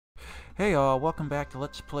Hey y'all, welcome back to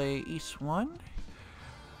Let's Play East 1.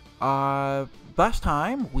 Last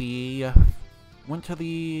time we went to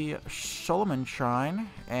the Solomon Shrine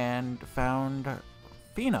and found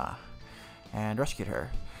Minea and rescued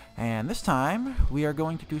her. And this time we are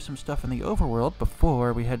going to do some stuff in the overworld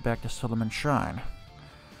before we head back to Solomon Shrine.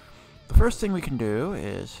 The first thing we can do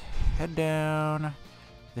is head down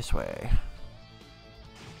this way.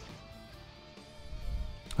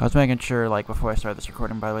 I was making sure, like, before I started this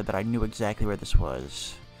recording, by the way, that I knew exactly where this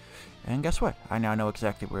was. And guess what? I now know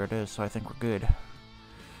exactly where it is, so I think we're good.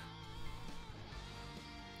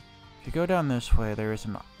 If you go down this way, there is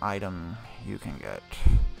an item you can get.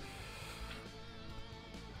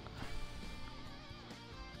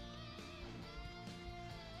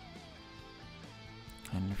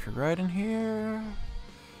 And if you're right in here,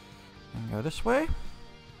 and go this way,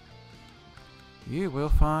 you will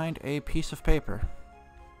find a piece of paper.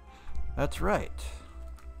 That's right.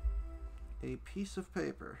 A piece of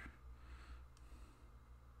paper.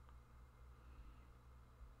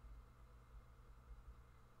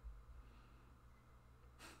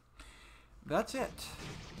 That's it.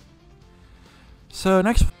 So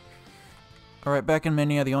next... Alright, back in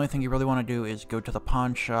Minea, the only thing you really want to do is go to the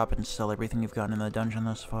pawn shop and sell everything you've gotten in the dungeon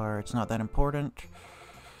thus far. It's not that important.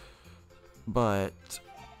 But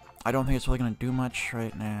I don't think it's really going to do much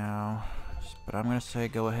right now. But I'm going to say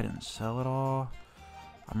go ahead and sell it all.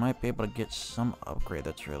 I might be able to get some upgrade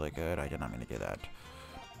that's really good. I did not mean to do that.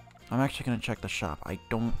 I'm actually going to check the shop. I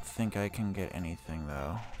don't think I can get anything,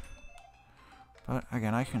 though. But,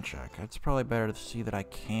 again, I can check. It's probably better to see that I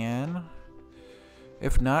can.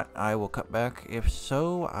 If not, I will cut back. If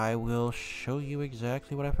so, I will show you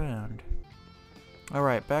exactly what I found.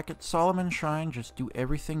 Alright, back at Solomon Shrine, just do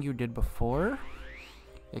everything you did before.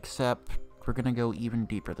 Except... we're gonna go even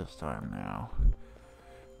deeper this time now.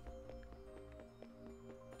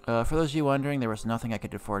 For those of you wondering, there was nothing I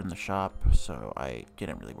could afford in the shop, so I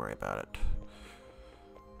didn't really worry about it.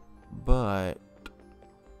 But...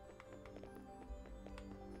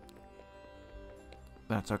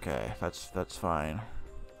 that's okay. That's fine.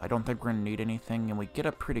 I don't think we're gonna need anything, and we get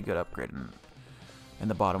a pretty good upgrade in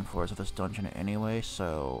the bottom floors of this dungeon anyway,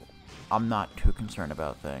 so I'm not too concerned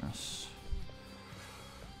about things.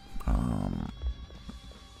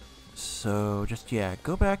 So just, yeah,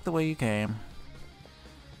 go back the way you came,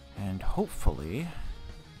 and hopefully,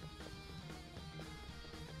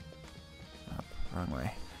 oh, wrong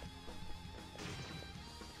way,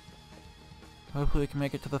 hopefully we can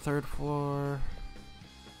make it to the third floor.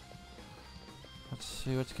 Let's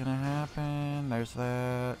see what's gonna happen. There's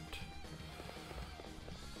that.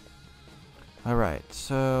 Alright,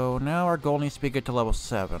 so now our goal needs to be get to level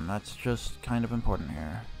 7. That's just kind of important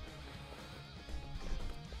here.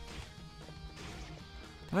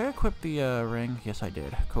 Did I equip the ring? Yes, I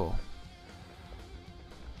did. Cool.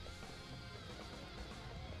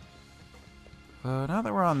 Now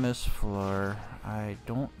that we're on this floor, I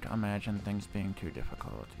don't imagine things being too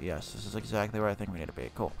difficult. Yes, this is exactly where I think we need to be.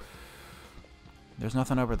 Cool. There's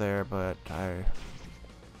nothing over there, but I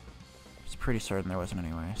was pretty certain there wasn't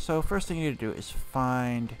anyway. So first thing you need to do is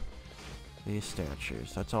find these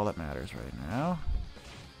statues. That's all that matters right now.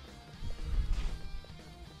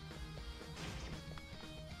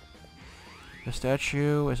 The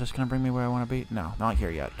statue, is this going to bring me where I want to be? No, not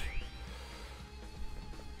here yet.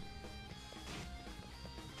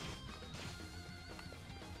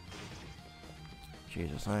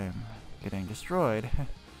 Jesus, I am getting destroyed.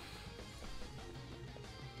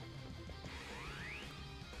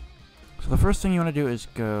 So the first thing you want to do is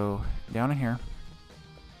go down in here.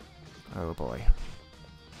 Oh boy.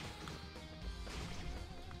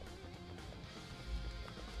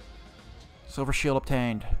 Silver shield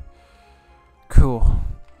obtained. Cool.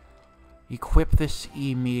 Equip this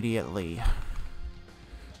immediately.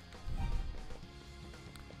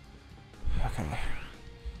 Okay.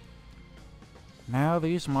 Now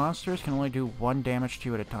these monsters can only do 1 damage to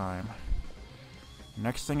you at a time.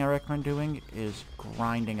 Next thing I recommend doing is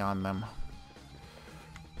grinding on them.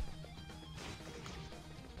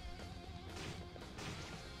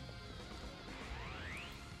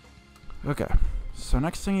 Okay. So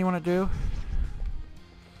next thing you want to do,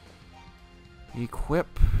 equip,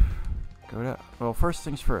 go to, well, first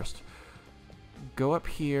things first, go up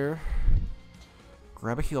here,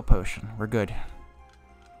 grab a heal potion, we're good.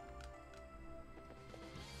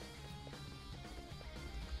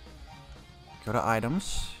 Go to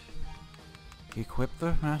items, equip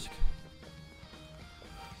the mask,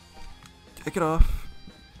 take it off,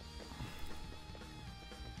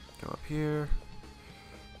 go up here,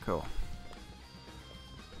 cool.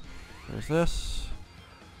 There's this.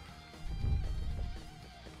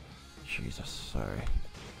 Jesus, sorry.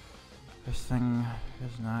 This thing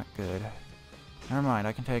is not good. Never mind,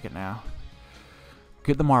 I can take it now.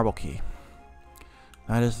 Get the marble key.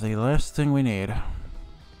 That is the last thing we need.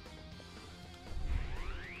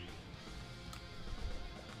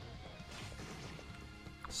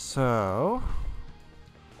 So,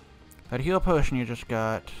 that heal potion you just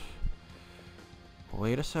got.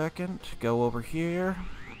 Wait a second. Go over here.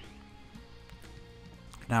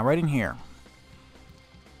 Now, right in here.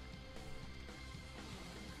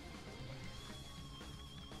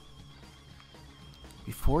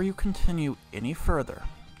 Before you continue any further,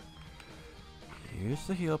 use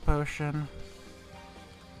the heal potion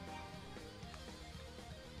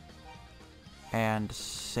and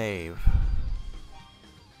save.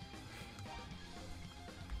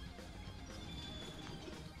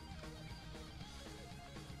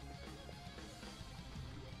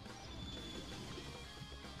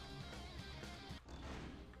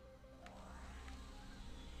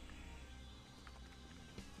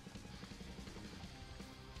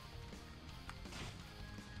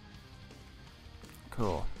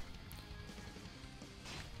 Cool.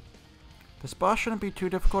 This boss shouldn't be too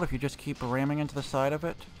difficult if you just keep ramming into the side of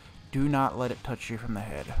it. Do not let it touch you from the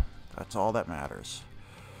head. That's all that matters.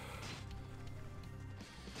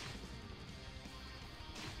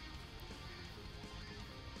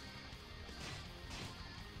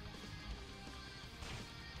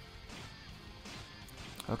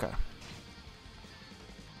 Okay.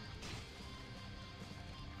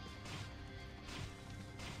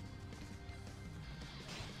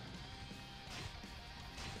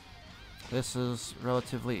 This is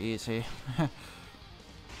relatively easy.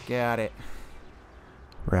 Got it.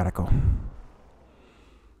 Radical.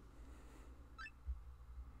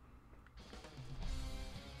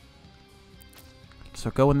 So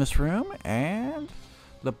go in this room, and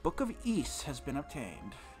the Book of Ys has been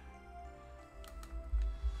obtained.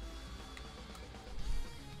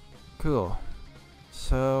 Cool.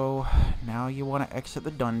 So now you want to exit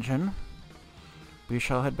the dungeon. We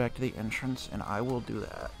shall head back to the entrance, and I will do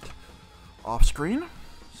that off screen.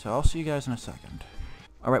 So I'll see you guys in a second.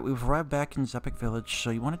 Alright, we've arrived back in Zepik Village. So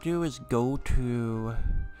you want to do is go to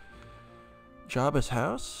Jabba's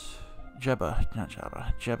house. Jebba, not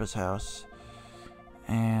Jabba. Jebba's house.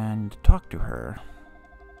 And talk to her.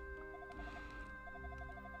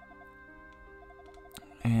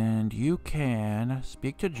 And you can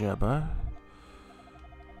speak to Jebba.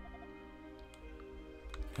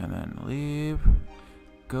 And then leave.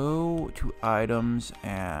 Go to items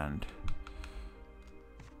and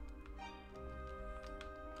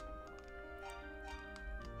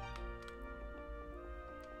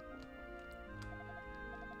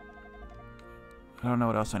I don't know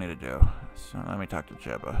what else I need to do. So let me talk to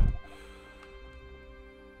Jebba.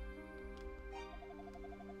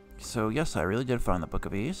 So yes, I really did find the Book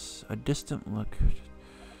of Ys. A distant look.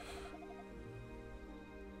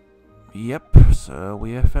 Yep, so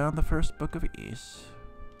we have found the first Book of Ys.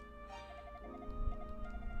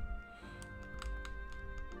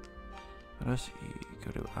 Let us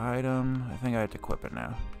go to item. I think I have to equip it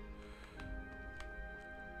now.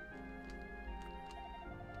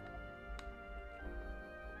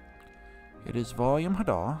 It is volume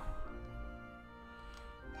Hadal.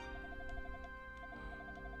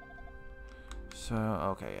 So,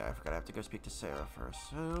 okay, I forgot I have to go speak to Sarah first.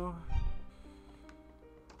 So,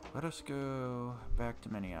 let us go back to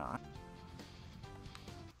Minea.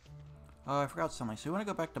 Oh, I forgot something. So we want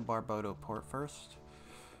to go back to Barbodo Port first.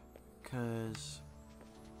 Because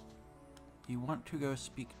you want to go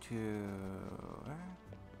speak to...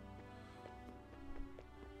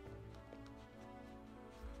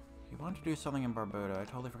 You want to do something in Barbodo. I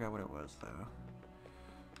totally forgot what it was, though.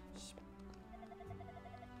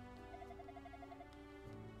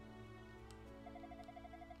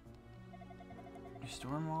 Your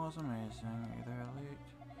storm wall is amazing. Either elite.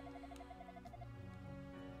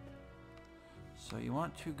 So you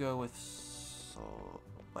want to go with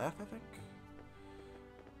left, I think.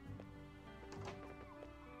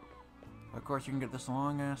 Of course, you can get this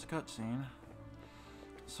long ass cutscene.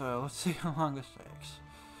 So let's see how long this takes.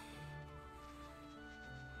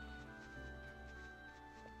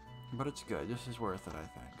 But it's good. This is worth it, I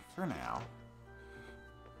think. For now.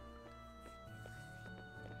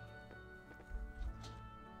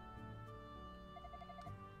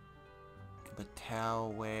 The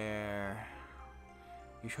Towware.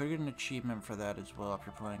 You should get an achievement for that as well if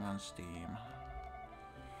you're playing on Steam.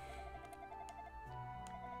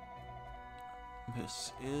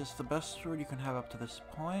 This is the best sword you can have up to this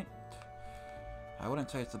point. I wouldn't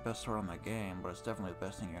say it's the best sword on the game, but it's definitely the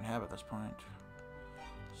best thing you can have at this point.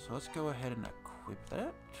 So let's go ahead and equip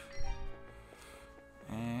that.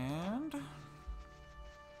 And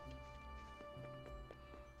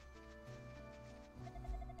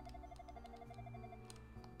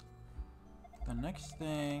the next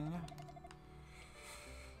thing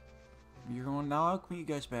you're going now. I'll meet you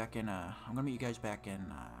guys back in. I'm gonna meet you guys back in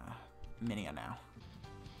Minea now.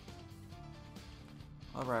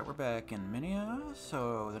 All right, we're back in Minea.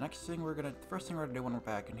 So the first thing we're gonna do when we're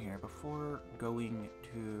back in here, before going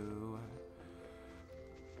to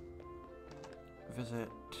visit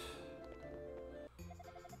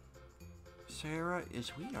Sarah,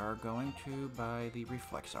 is we are going to buy the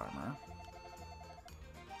reflex armor.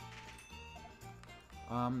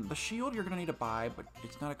 The shield you're gonna need to buy, but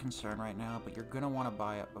it's not a concern right now, but you're gonna want to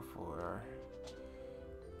buy it before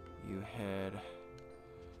you head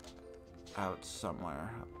out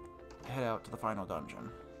somewhere. Head out to the final dungeon.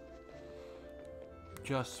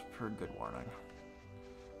 Just for good warning.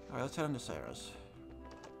 Alright, let's head into Sarah's.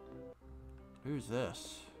 Who's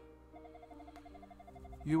this?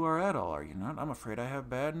 You are Hadal, are you not? I'm afraid I have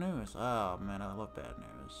bad news. Oh man, I love bad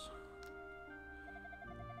news.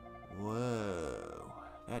 Whoa,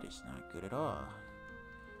 that is not good at all.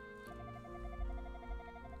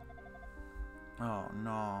 Oh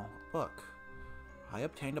no, book. I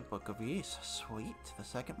obtained a book of Ys. Sweet, the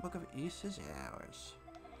second book of Ys is ours.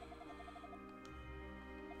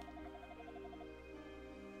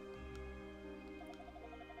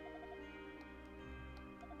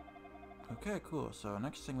 Okay, cool. So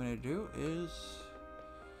next thing we need to do is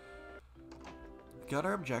got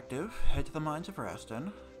our objective, head to the Mines of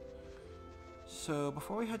Rastin. So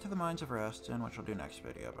before we head to the Mines of Rastin, which I'll do next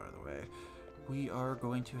video by the way, we are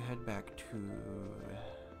going to head back to...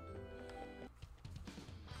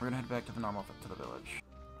 We're gonna head back to the village.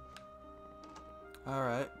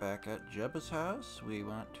 Alright, back at Jebba's house. We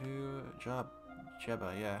want to...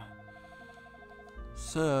 Jebba, yeah.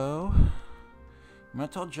 So... I'm gonna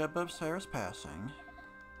tell Jebba of Sarah's passing.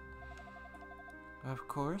 Of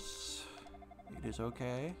course, it is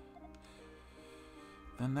okay.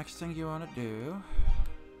 The next thing you want to do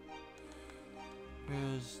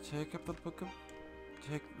is take up the book of...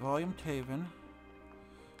 Take volume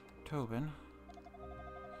Tobin.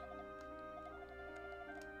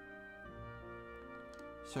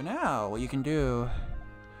 So now, what you can do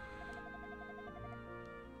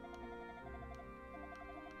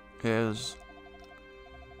is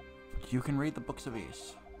you can read the books of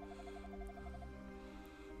Ys.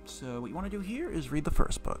 So what you want to do here is read the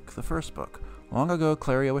first book. The first book. Long ago,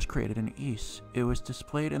 Claria was created in Ys. It was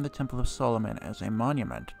displayed in the Temple of Solomon as a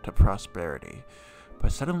monument to prosperity.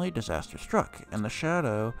 But suddenly, disaster struck. In the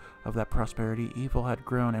shadow of that prosperity, evil had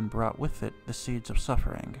grown and brought with it the seeds of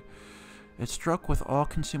suffering. It struck with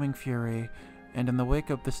all-consuming fury, and in the wake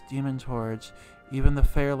of this demon's hordes, even the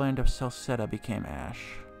fair land of Selseta became ash.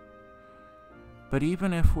 But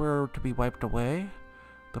even if we're to be wiped away,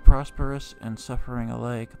 the prosperous and suffering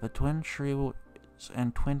alike, the twin trees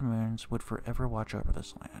and twin moons would forever watch over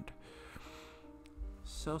this land.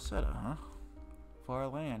 Selseta, huh? Far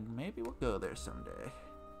land. Maybe we'll go there someday.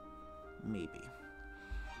 Maybe.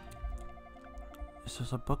 This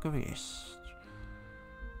is a book of Ys.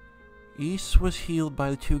 Ys was healed by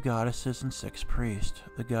the 2 goddesses and 6 priests.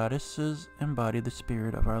 The goddesses embodied the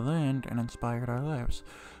spirit of our land and inspired our lives.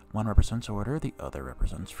 One represents order, the other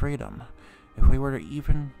represents freedom. If we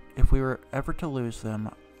were ever to lose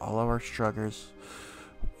them, all of our struggles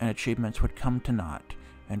and achievements would come to naught,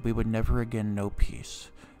 and we would never again know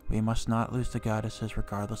peace. We must not lose the goddesses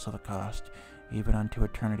regardless of the cost, even unto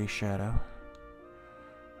eternity's shadow.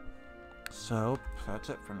 So, that's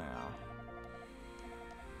it for now.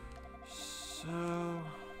 So...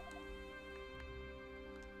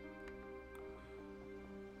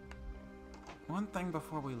 one thing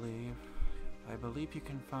before we leave, I believe you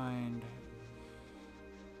can find...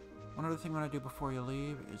 One other thing you want to do before you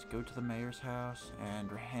leave is go to the mayor's house and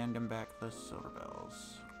hand him back the silver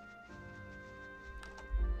bells.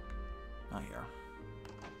 Not here.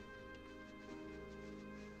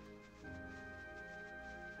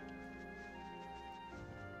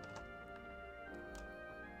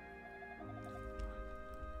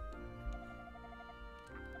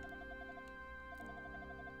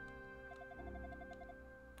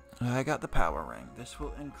 I got the power ring. This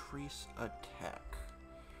will increase attack.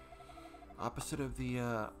 Opposite of the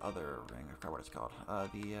other ring, I forgot what it's called.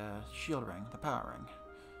 The shield ring, the power ring.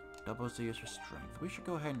 Doubles the user's strength. We should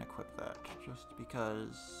go ahead and equip that, just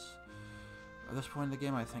because at this point in the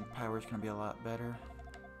game I think power is going to be a lot better.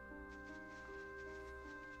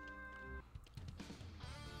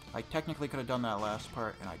 I technically could have done that last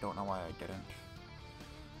part, and I don't know why I didn't.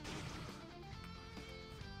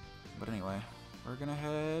 But anyway, we're gonna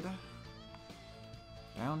head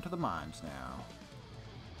Down to the mines now.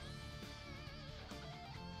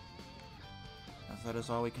 As that is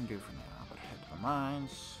all we can do for now. But head to the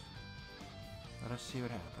mines. Let us see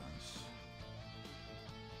what happens.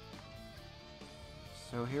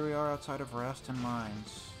 So here we are outside of Raston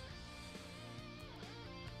Mines.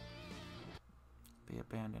 The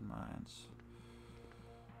abandoned mines.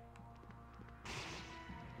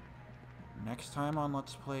 Next time on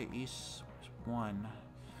Let's Play East 1,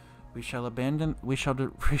 we shall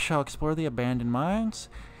explore the abandoned mines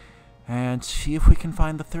and see if we can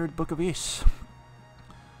find the third book of East.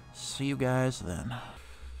 See you guys then.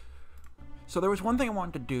 So there was one thing I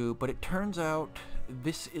wanted to do, but it turns out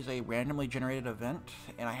this is a randomly generated event,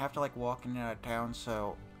 and I have to like walk in and out of town,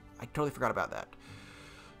 so I totally forgot about that.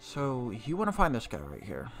 So you want to find this guy right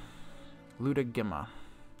here, Luda Gimma.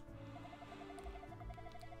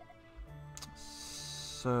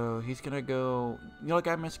 So he's gonna go, you know the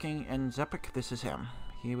guy missing in Zepik? This is him.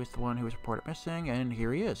 He was the one who was reported missing, and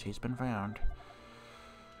here he is. He's been found.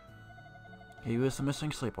 He was the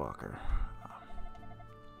missing sleepwalker.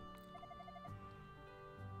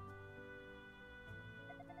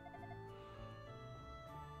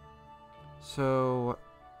 So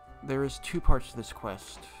there is two parts to this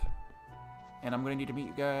quest, and I'm going to need to meet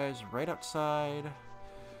you guys right outside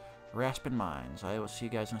Raston Mines. I will see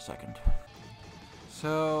you guys in a second.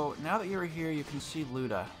 So now that you're here, you can see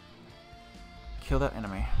Luda. Kill that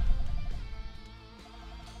enemy.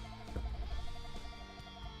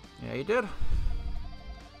 Yeah, you did.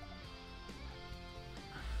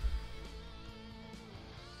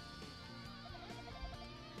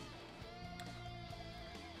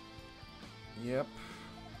 Yep.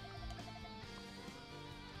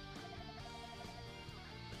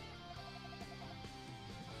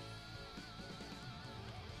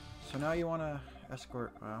 So now you want to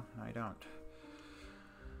escort... Well, no, you don't.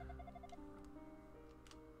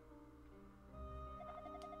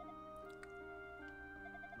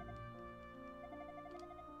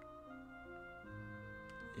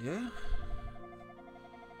 Yeah?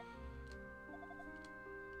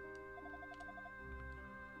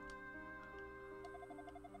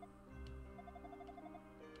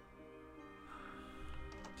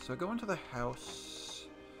 So go into the house,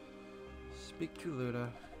 speak to Luda.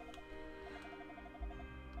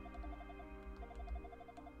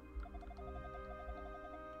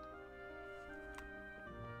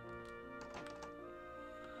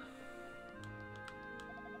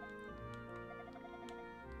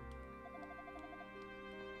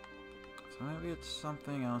 So maybe it's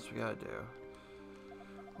something else we gotta do.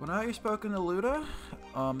 Well, now you've spoken to Luda,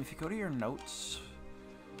 if you go to your notes,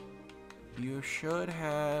 you should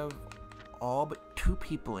have all but 2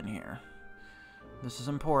 people in here. This is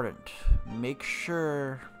important. Make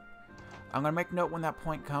sure... I'm going to make note when that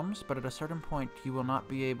point comes, but at a certain point you will not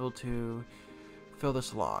be able to fill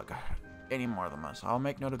this log any more than this. I'll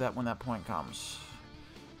make note of that when that point comes.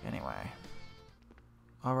 Anyway.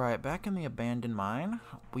 Alright, back in the abandoned mine.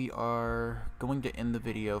 We are going to end the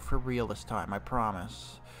video for real this time, I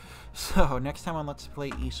promise. So, next time on Let's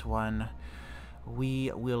Play East 1,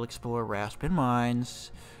 we will explore Raston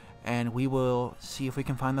Mines, and we will see if we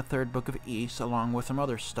can find the third book of East along with some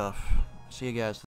other stuff. See you guys.